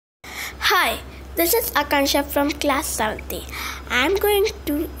Hi, this is Akansha from class 7th. I am going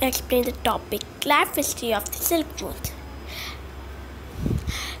to explain the topic Life History of the Silk moth.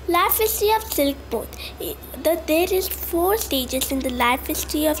 Life history of silk moth. There is 4 stages in the life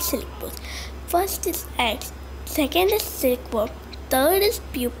history of silk moth. First is eggs, second is silkworm, third is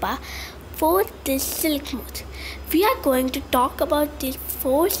pupa, fourth is silk moth. We are going to talk about these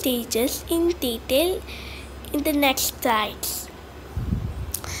 4 stages in detail in the next slides.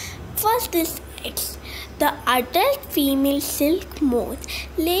 First is eggs. The adult female silk moth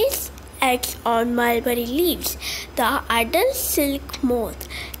lays eggs on mulberry leaves. The adult silk moth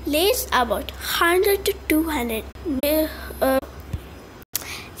lays about 100 to 200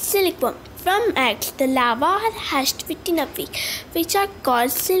 silkworm. From eggs, the larvae are hatched within a week, which are called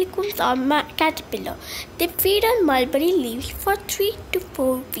silkworms or caterpillar. They feed on mulberry leaves for 3 to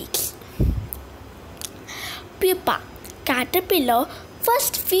 4 weeks. Pupa. Caterpillar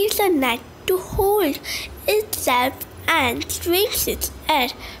first feeds a net to hold itself and swings its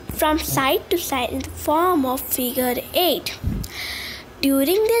head from side to side in the form of figure 8.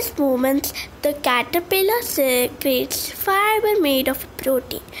 During these movements, the caterpillar secretes fiber made of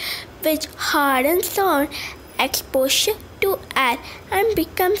protein, which hardens on exposure to air and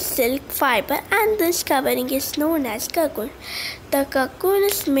becomes silk fiber, and this covering is known as cocoon. The cocoon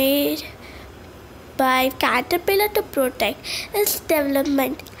is made by caterpillar to protect its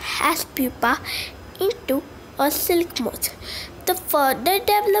development as pupa into a silk moth. The further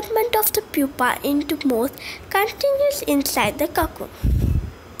development of the pupa into moth continues inside the cocoon.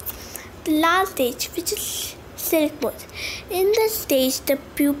 The last stage, which is silk moth. In this stage, the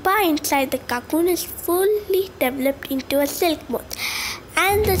pupa inside the cocoon is fully developed into a silk moth,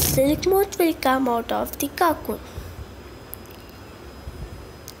 and the silk moth will come out of the cocoon.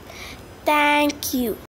 Thank you.